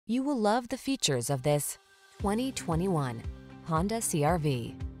You will love the features of this 2021 Honda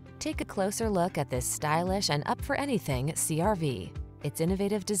CR-V. Take a closer look at this stylish and up-for-anything CR-V. Its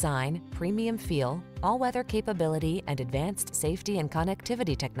innovative design, premium feel, all-weather capability, and advanced safety and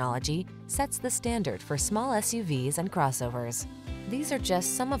connectivity technology sets the standard for small SUVs and crossovers. These are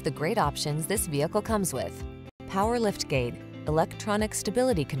just some of the great options this vehicle comes with: power liftgate, electronic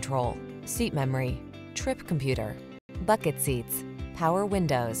stability control, seat memory, trip computer, bucket seats, power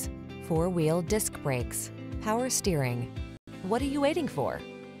windows, four-wheel disc brakes, power steering. What are you waiting for?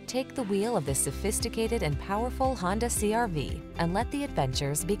 Take the wheel of this sophisticated and powerful Honda CR-V and let the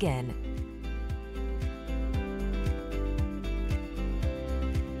adventures begin.